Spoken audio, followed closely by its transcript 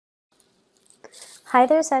Hi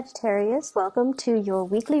there, Sagittarius. Welcome to your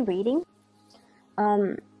weekly reading.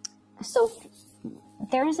 So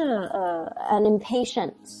there's an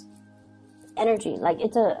impatience energy, like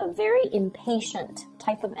it's a very impatient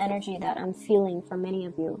type of energy that I'm feeling for many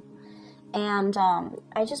of you. And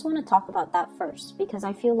I just want to talk about that first because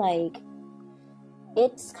I feel like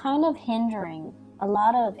it's kind of hindering a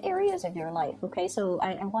lot of areas of your life, okay? So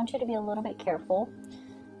I want you to be a little bit careful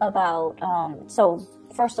about, so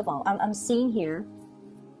first of all, I'm seeing here,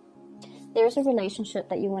 there's a relationship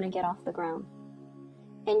that you want to get off the ground.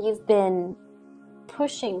 And you've been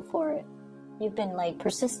pushing for it. You've been like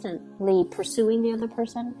persistently pursuing the other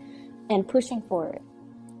person and pushing for it.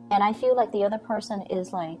 And I feel like the other person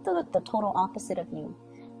is like the total opposite of you.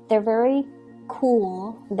 They're very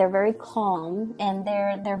cool, they're very calm, and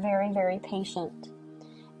they're very, very patient.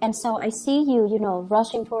 And so I see you,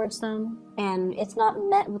 rushing towards them, and it's not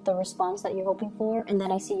met with the response that you're hoping for, and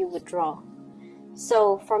then I see you withdraw.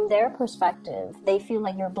 So from their perspective, they feel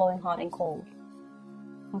like you're blowing hot and cold.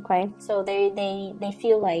 Okay? So they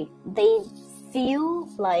feel like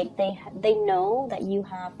they know that you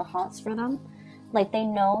have the hots for them. Like they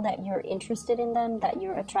know that you're interested in them, that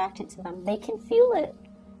you're attracted to them. They can feel it.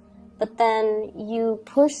 But then you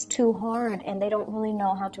push too hard and they don't really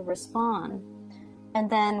know how to respond. And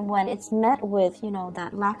then when it's met with, that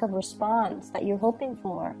lack of response that you're hoping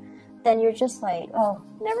for, then you're just like, oh,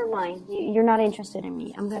 never mind. You're not interested in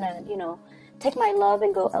me. I'm going to, take my love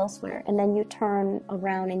and go elsewhere. And then you turn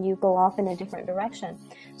around and you go off in a different direction.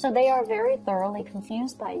 So they are very thoroughly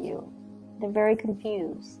confused by you. They're very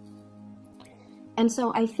confused. And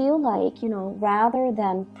so I feel like, rather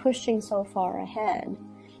than pushing so far ahead,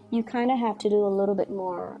 you kind of have to do a little bit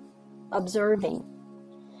more observing.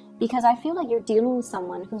 Because I feel like you're dealing with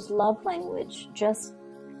someone whose love language just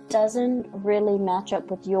doesn't really match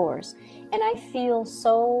up with yours. And I feel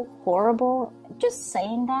so horrible just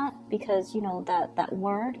saying that because, that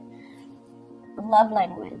word, love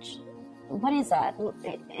language, what is that?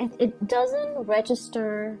 It doesn't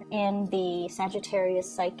register in the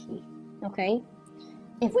Sagittarius psyche, okay?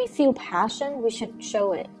 If we feel passion, we should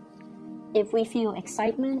show it. If we feel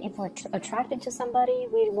excitement, if we're attracted to somebody,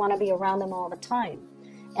 we want to be around them all the time.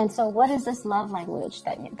 And so what is this love language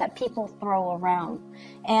that people throw around?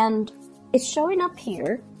 And it's showing up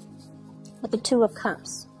here with the Two of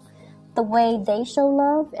Cups. The way they show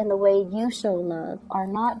love and the way you show love are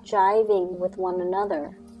not jiving with one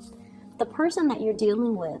another. The person that you're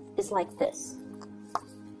dealing with is like this.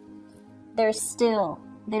 They're still.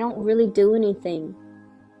 They don't really do anything.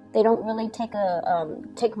 They don't really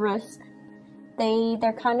take risk.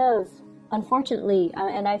 They're kind of, unfortunately,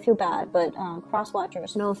 and I feel bad, but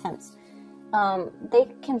cross-watchers, no offense, they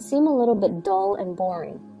can seem a little bit dull and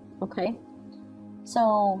boring, okay?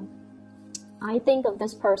 So I think of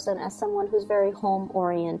this person as someone who's very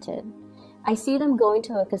home-oriented. I see them going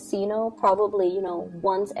to a casino probably,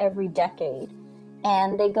 once every decade,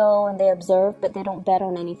 and they go and they observe, but they don't bet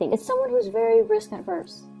on anything. It's someone who's very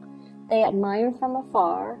risk-averse. They admire from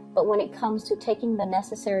afar, but when it comes to taking the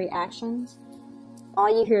necessary actions, all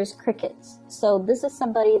you hear is crickets. So this is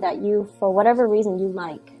somebody that you, for whatever reason, you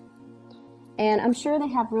like. And I'm sure they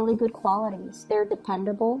have really good qualities. They're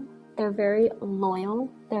dependable. They're very loyal.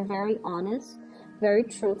 They're very honest, very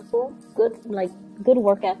truthful, good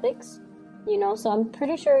work ethics, so I'm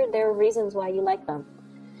pretty sure there are reasons why you like them.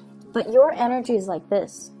 But your energy is like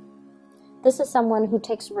this. This is someone who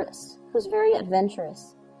takes risks, who's very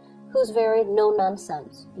adventurous, who's very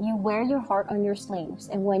no-nonsense. You wear your heart on your sleeves,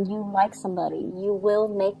 and when you like somebody, you will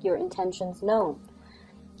make your intentions known.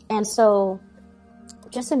 And so,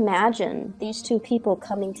 just imagine these two people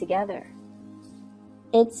coming together.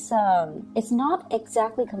 It's not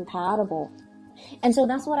exactly compatible. And so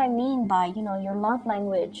that's what I mean by, your love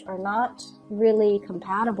language are not really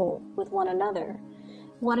compatible with one another.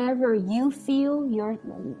 Whatever you feel,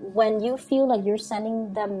 when you feel like you're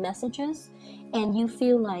sending them messages and you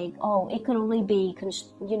feel like, oh, it could only be,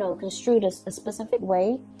 construed a specific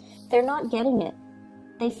way, they're not getting it.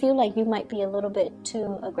 They feel like you might be a little bit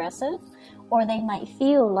too aggressive, or they might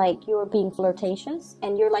feel like you're being flirtatious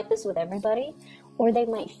and you're like this with everybody, or they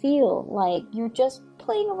might feel like you're just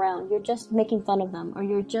playing around, you're just making fun of them, or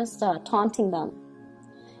you're just taunting them.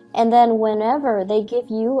 And then whenever they give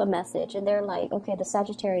you a message and they're like, okay, the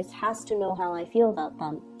Sagittarius has to know how I feel about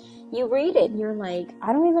them, you read it and you're like,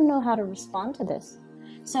 I don't even know how to respond to this.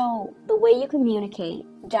 So the way you communicate,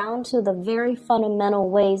 down to the very fundamental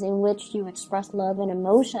ways in which you express love and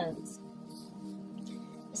emotions,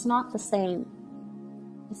 it's not the same.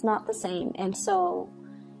 It's not the same. And so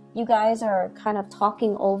you guys are kind of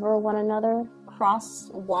talking over one another, cross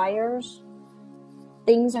wires,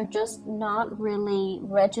 things are just not really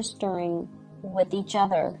registering with each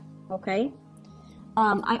other, okay?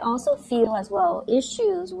 I also feel as well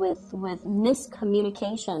issues with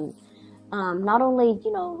miscommunication. Not only,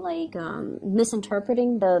 you know, like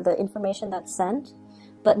misinterpreting the information that's sent,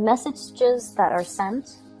 but messages that are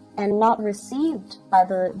sent and not received by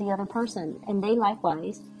the other person, and they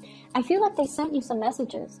likewise. I feel like they sent you some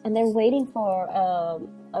messages and they're waiting for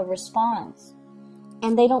a response,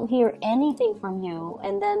 and they don't hear anything from you,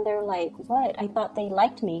 and then they're like, what? I thought they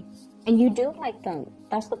liked me. And you do like them.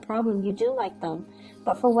 That's the problem. You do like them.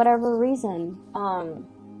 But for whatever reason,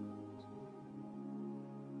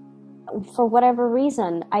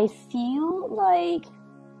 I feel like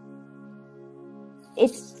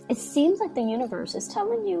it seems like the universe is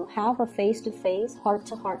telling you, have a face-to-face,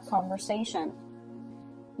 heart-to-heart conversation.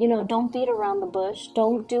 You know, don't beat around the bush.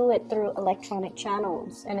 Don't do it through electronic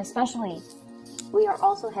channels. And especially, we are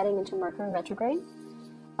also heading into Mercury retrograde.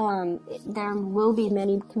 There will be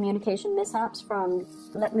many communication mishaps from,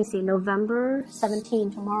 let me see, November 17,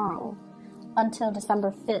 tomorrow, until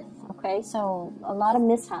December 5th, okay? So a lot of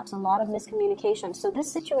mishaps, a lot of miscommunication. So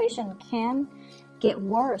this situation can get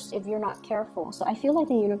worse if you're not careful. So I feel like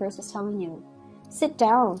the universe is telling you, sit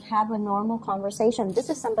down, have a normal conversation. This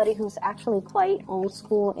is somebody who's actually quite old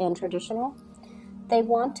school and traditional. They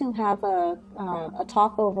want to have a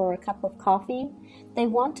talk over a cup of coffee. They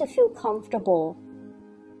want to feel comfortable.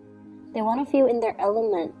 They want to feel in their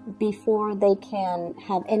element before they can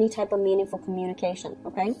have any type of meaningful communication,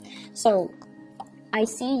 okay? So I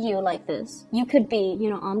see you like this. You could be, you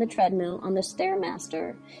know, on the treadmill, on the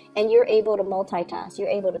Stairmaster, and you're able to multitask. You're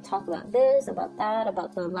able to talk about this, about that,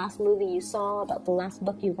 about the last movie you saw, about the last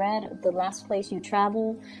book you read, the last place you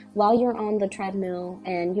traveled, while you're on the treadmill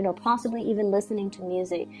and, you know, possibly even listening to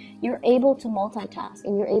music. You're able to multitask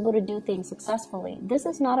and you're able to do things successfully. This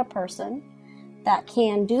is not a person that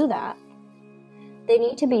can do that. They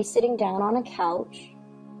need to be sitting down on a couch,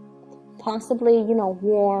 possibly, you know,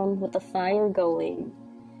 warm with the fire going,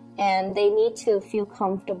 and they need to feel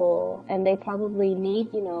comfortable, and they probably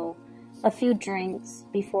need, you know, a few drinks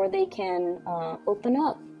before they can open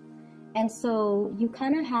up. And so you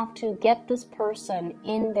kind of have to get this person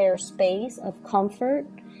in their space of comfort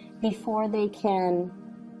before they can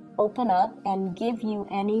open up and give you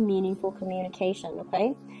any meaningful communication,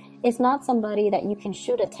 okay? It's not somebody that you can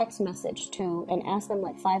shoot a text message to and ask them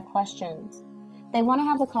like 5 questions. They want to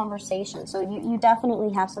have a conversation. So you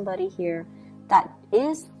definitely have somebody here that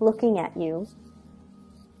is looking at you.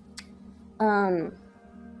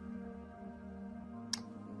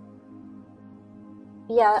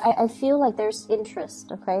 Yeah, I feel like there's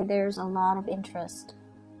interest, okay? There's a lot of interest.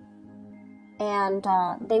 And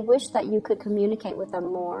they wish that you could communicate with them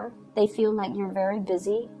more. They feel like you're very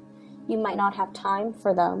busy. You might not have time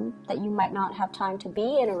for them, that you might not have time to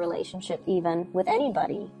be in a relationship even with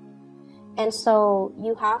anybody. And so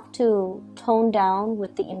you have to tone down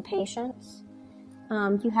with the impatience.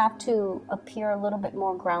 You have to appear a little bit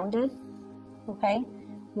more grounded, okay?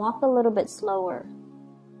 Walk a little bit slower.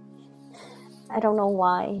 I don't know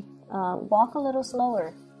why. Walk a little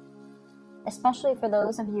slower, especially for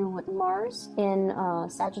those of you with Mars in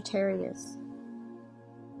Sagittarius.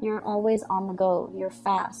 You're always on the go. You're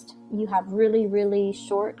fast. You have really, really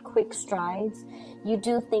short, quick strides. You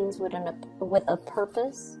do things with a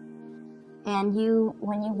purpose. And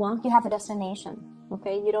when you walk, you have a destination.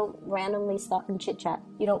 Okay? You don't randomly stop and chit-chat.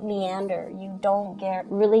 You don't meander. You don't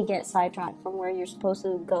really get sidetracked from where you're supposed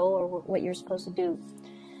to go or what you're supposed to do.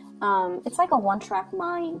 It's like a one-track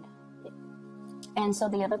mind. And so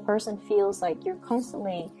the other person feels like you're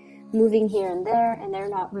constantly moving here and there, and they're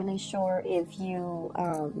not really sure if you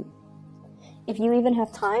even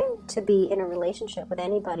have time to be in a relationship with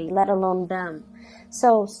anybody, let alone them.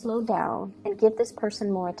 So slow down and give this person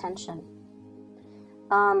more attention.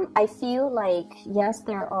 I feel like, yes,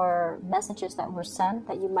 there are messages that were sent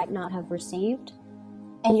that you might not have received,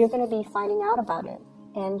 and you're going to be finding out about it,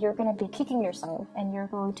 and you're going to be kicking yourself, and you're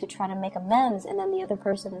going to try to make amends, and then the other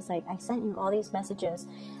person is like, I sent you all these messages.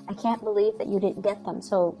 I can't believe that you didn't get them.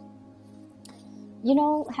 So, you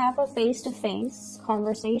know, have a face-to-face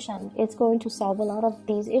conversation. It's going to solve a lot of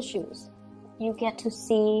these issues. You get to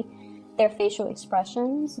see their facial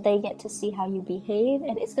expressions. They get to see how you behave,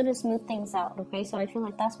 and it's going to smooth things out, okay? So I feel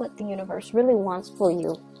like that's what the universe really wants for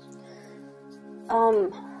you.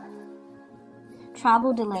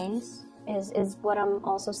 Travel delays is what I'm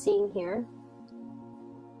also seeing here.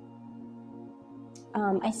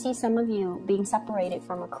 I see some of you being separated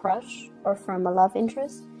from a crush or from a love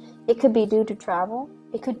interest. It could be due to travel.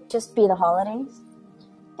 It could just be the holidays.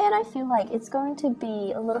 And I feel like it's going to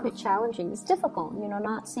be a little bit challenging. It's difficult, you know,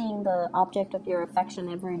 not seeing the object of your affection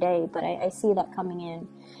every day, but I see that coming in.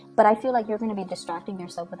 But I feel like you're going to be distracting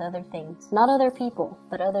yourself with other things. Not other people,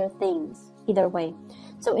 but other things, either way.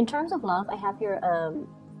 So in terms of love, I have here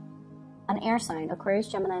an air sign, Aquarius,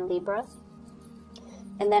 Gemini, and Libra.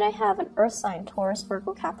 And then I have an earth sign, Taurus,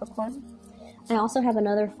 Virgo, Capricorn. I also have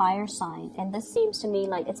another fire sign, and this seems to me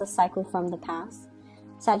like it's a cycle from the past.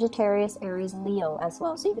 Sagittarius, Aries, Leo as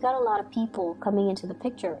well. So you've got a lot of people coming into the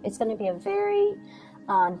picture. It's going to be a very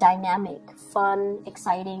dynamic, fun,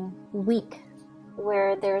 exciting week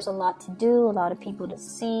where there's a lot to do, a lot of people to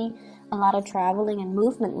see, a lot of traveling and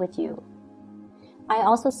movement with you. I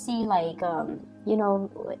also see like, you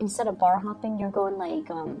know, instead of bar hopping, you're going like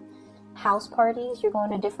house parties. You're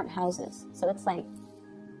going to different houses. So it's like,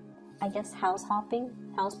 I guess, house hopping,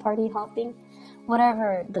 house party hopping.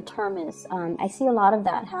 Whatever the term is, I see a lot of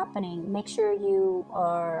that happening. Make sure you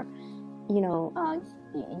are, you know,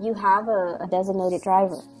 you have a designated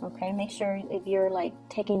driver, okay? Make sure if you're like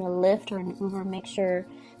taking a Lyft or an Uber, make sure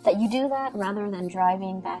that you do that rather than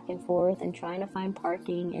driving back and forth and trying to find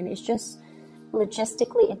parking. And it's just,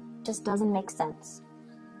 logistically, it just doesn't make sense.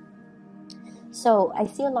 So I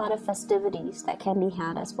see a lot of festivities that can be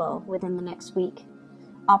had as well within the next week.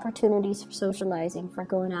 Opportunities for socializing, for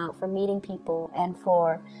going out, for meeting people, and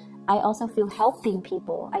for, I also feel, helping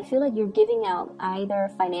people. I feel like you're giving out either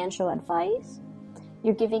financial advice,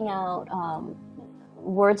 you're giving out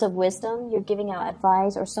words of wisdom, you're giving out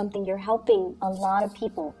advice or something. You're helping a lot of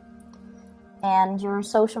people, and you're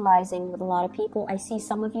socializing with a lot of people. I see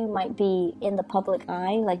some of you might be in the public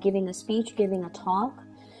eye, like giving a speech, giving a talk,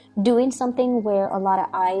 doing something where a lot of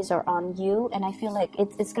eyes are on you, and I feel like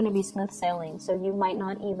it's going to be smooth sailing. So you might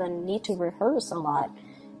not even need to rehearse a lot.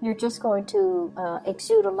 You're just going to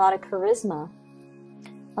exude a lot of charisma,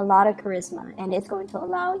 and it's going to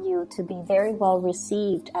allow you to be very well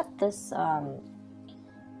received at this.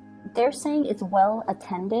 They're saying it's well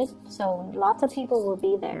attended, so lots of people will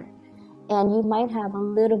be there, and you might have a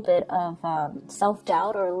little bit of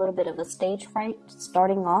self-doubt or a little bit of a stage fright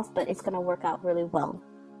starting off, but it's going to work out really well.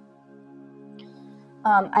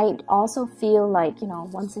 I also feel like, you know,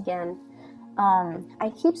 once again,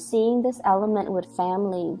 I keep seeing this element with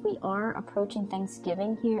family. We are approaching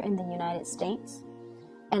Thanksgiving here in the United States.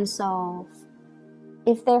 And so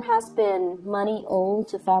if there has been money owed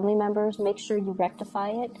to family members, make sure you rectify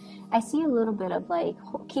it. I see a little bit of like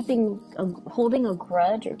holding a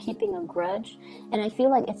grudge or keeping a grudge. And I feel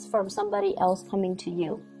like it's from somebody else coming to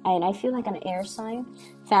you. And I feel like an air sign,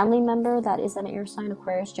 family member that is an air sign,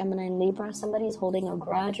 Aquarius, Gemini, and Libra, somebody is holding a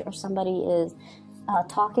grudge, or somebody is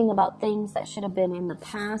talking about things that should have been in the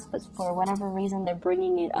past, but for whatever reason they're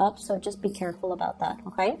bringing it up. So just be careful about that,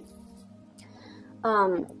 okay?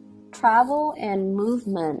 Travel and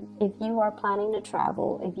movement. If you are planning to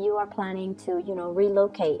travel, if you are planning to, you know,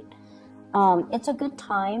 relocate, it's a good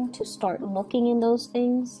time to start looking in those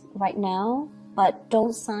things right now. But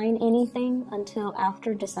don't sign anything until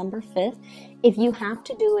after December 5th. If you have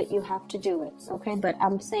to do it, you have to do it, okay? But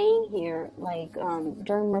I'm saying here, like,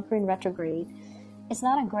 during Mercury in retrograde, it's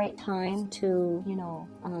not a great time to, you know,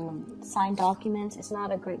 sign documents. It's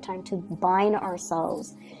not a great time to bind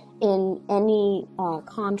ourselves in any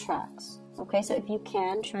contracts, okay? So if you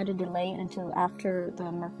can, try to delay until after the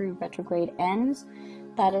Mercury retrograde ends.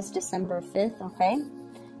 That is December 5th, okay?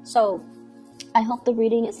 So I hope the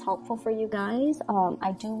reading is helpful for you guys.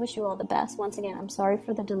 I do wish you all the best. Once again, I'm sorry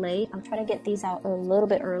for the delay. I'm trying to get these out a little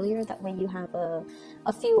bit earlier. That way you have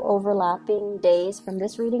a few overlapping days from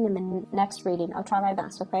this reading and the next reading. I'll try my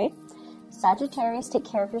best, okay? Sagittarius, take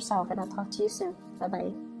care of yourself, and I'll talk to you soon.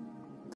 Bye-bye.